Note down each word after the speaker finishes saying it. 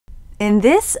In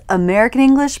this American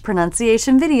English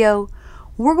pronunciation video,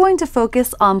 we're going to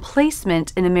focus on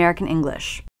placement in American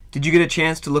English. Did you get a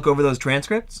chance to look over those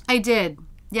transcripts? I did.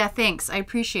 Yeah, thanks. I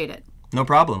appreciate it. No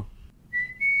problem.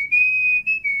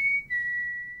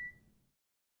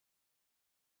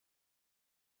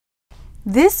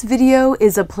 This video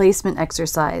is a placement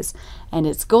exercise, and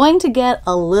it's going to get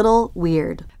a little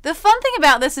weird. The fun thing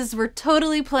about this is we're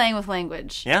totally playing with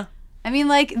language. Yeah. I mean,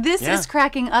 like, this is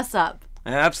cracking us up.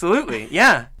 Absolutely,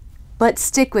 yeah. But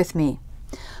stick with me.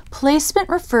 Placement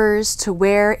refers to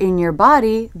where in your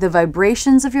body the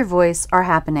vibrations of your voice are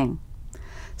happening.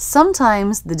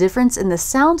 Sometimes the difference in the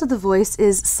sound of the voice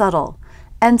is subtle,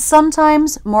 and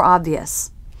sometimes more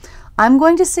obvious. I'm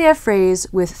going to say a phrase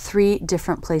with 3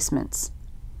 different placements.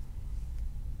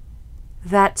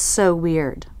 That's so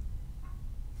weird.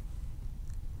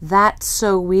 That's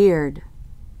so weird.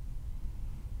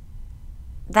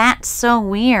 That's so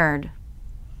weird.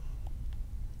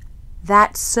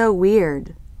 That's so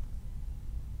weird.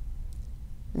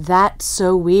 That's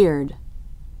so weird.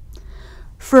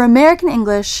 For American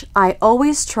English, I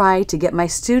always try to get my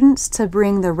students to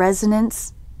bring the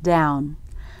resonance down.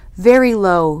 Very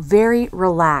low, very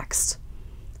relaxed.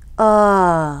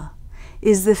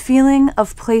 Is the feeling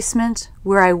of placement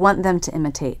where I want them to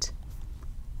imitate.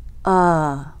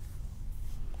 In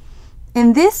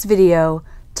this video,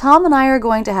 Tom and I are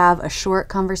going to have a short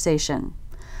conversation.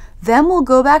 Then we'll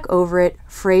go back over it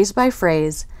phrase by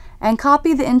phrase and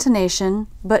copy the intonation,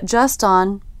 but just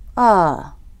on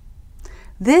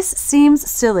This seems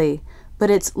silly,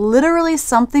 but it's literally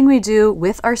something we do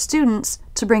with our students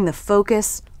to bring the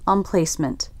focus on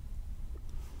placement.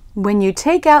 When you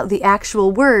take out the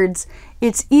actual words,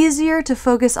 it's easier to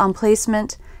focus on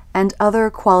placement and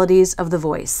other qualities of the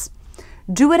voice.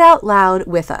 Do it out loud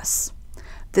with us.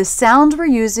 The sound we're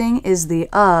using is the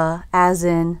as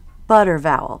in butter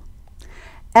vowel.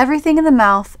 Everything in the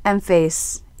mouth and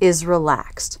face is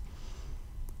relaxed.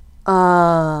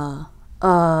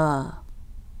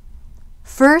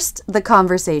 First, the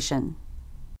conversation.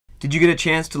 Did you get a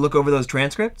chance to look over those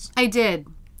transcripts? I did.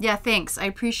 Yeah, thanks. I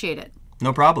appreciate it.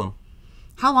 No problem.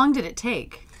 How long did it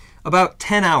take? About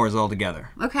 10 hours altogether.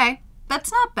 Okay,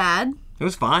 that's not bad. It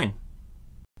was fine.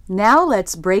 Now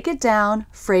let's break it down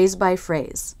phrase by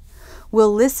phrase.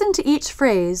 We'll listen to each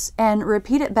phrase and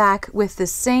repeat it back with the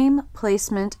same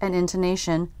placement and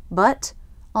intonation, but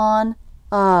on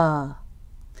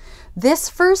This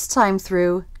first time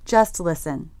through, just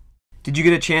listen. Did you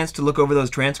get a chance to look over those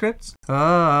transcripts?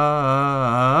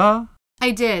 I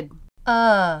did.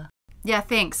 Yeah,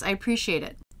 thanks. I appreciate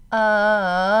it.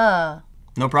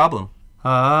 No problem.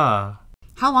 How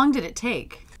long did it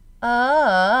take?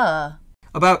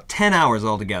 About 10 hours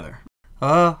altogether.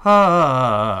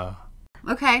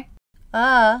 Okay.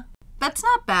 That's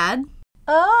not bad.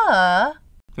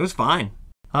 It was fine.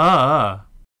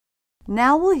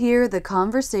 Now we'll hear the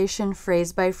conversation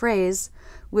phrase by phrase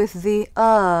with the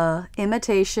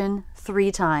imitation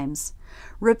 3 times.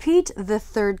 Repeat the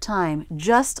 3rd time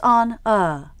just on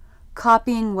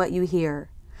copying what you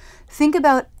hear. Think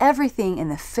about everything in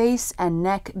the face and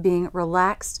neck being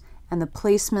relaxed and the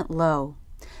placement low.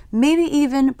 Maybe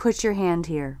even put your hand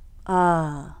here.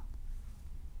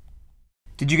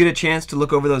 Did you get a chance to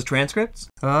look over those transcripts?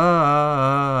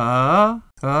 I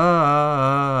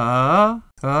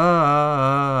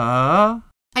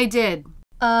did.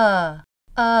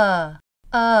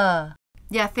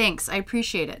 Yeah, thanks. I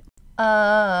appreciate it.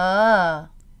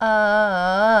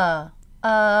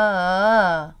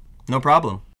 No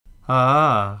problem.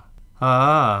 How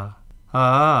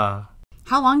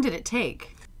long did it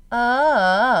take?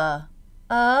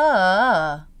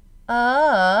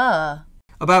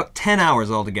 About 10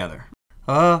 hours altogether.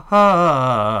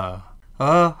 Okay.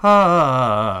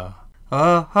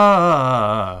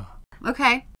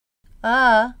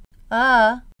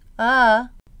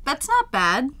 That's not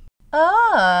bad.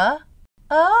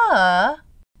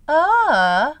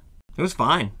 It was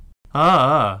fine.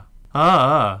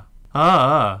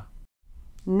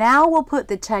 Now we'll put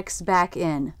the text back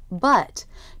in, but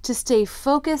to stay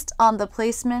focused on the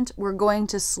placement, we're going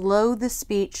to slow the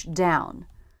speech down.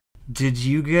 Did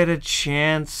you get a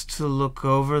chance to look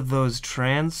over those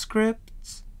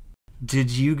transcripts?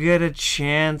 Did you get a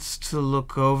chance to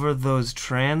look over those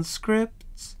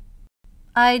transcripts?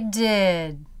 I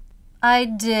did.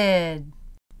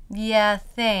 Yeah,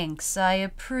 thanks. I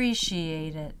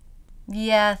appreciate it.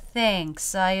 Yeah,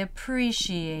 thanks. I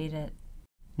appreciate it.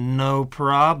 No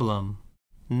problem.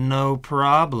 No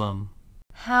problem.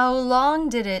 How long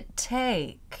did it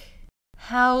take?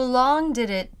 How long did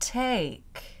it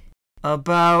take?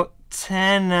 About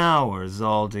 10 hours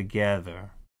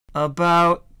altogether.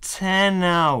 About 10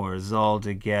 hours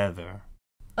altogether.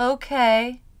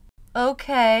 Okay.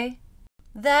 Okay.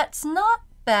 That's not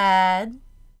bad.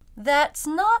 That's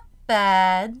not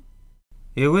bad.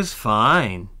 It was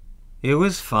fine. It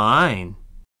was fine.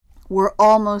 We're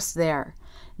almost there.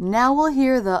 Now we'll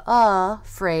hear the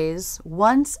phrase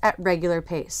once at regular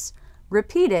pace.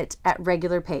 Repeat it at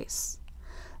regular pace.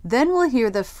 Then we'll hear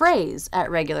the phrase at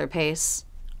regular pace.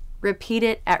 Repeat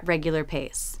it at regular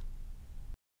pace.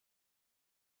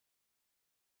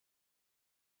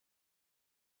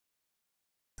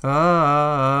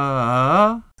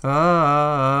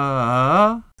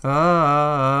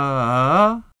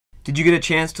 Did you get a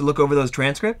chance to look over those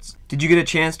transcripts? Did you get a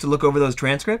chance to look over those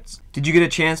transcripts? Did you get a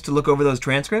chance to look over those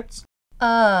transcripts?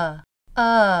 I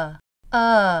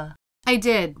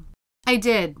did. I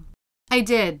did. I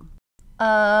did.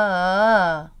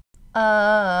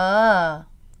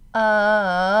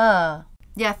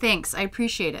 Yeah, thanks. I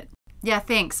appreciate it. Yeah,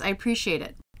 thanks. I appreciate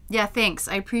it. Yeah, thanks.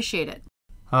 I appreciate it.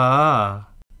 No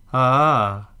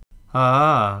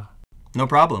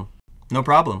problem. No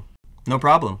problem. No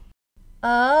problem.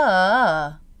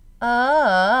 How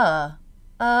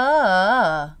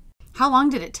long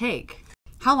did it take?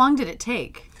 How long did it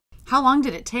take? How long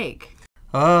did it take?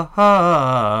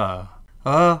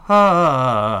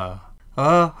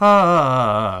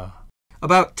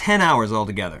 About 10 hours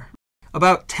altogether.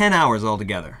 About 10 hours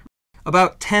altogether.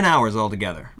 About 10 hours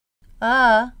altogether.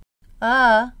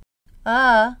 Okay.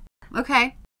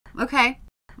 Okay.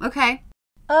 Okay.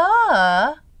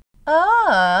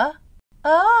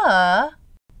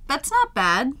 That's not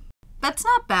bad. That's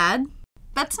not bad.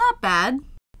 That's not bad.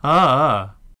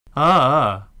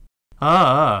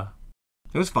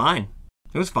 It was fine.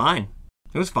 It was fine.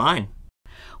 It was fine.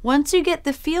 Once you get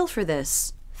the feel for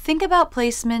this, think about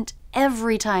placement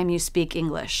every time you speak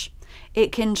English.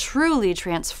 It can truly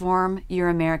transform your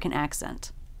American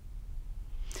accent.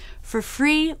 For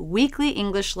free weekly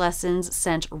English lessons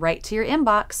sent right to your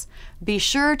inbox, be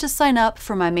sure to sign up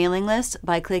for my mailing list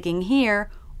by clicking here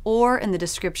or in the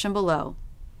description below.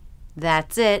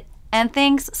 That's it, and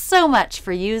thanks so much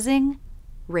for using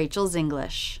Rachel's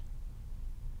English.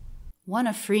 Want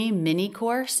a free mini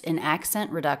course in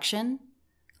accent reduction?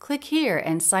 Click here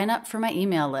and sign up for my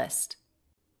email list.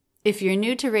 If you're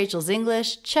new to Rachel's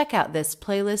English, check out this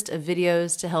playlist of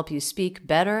videos to help you speak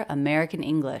better American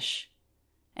English.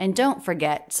 And don't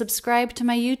forget, subscribe to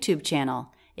my YouTube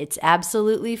channel. It's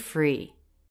absolutely free.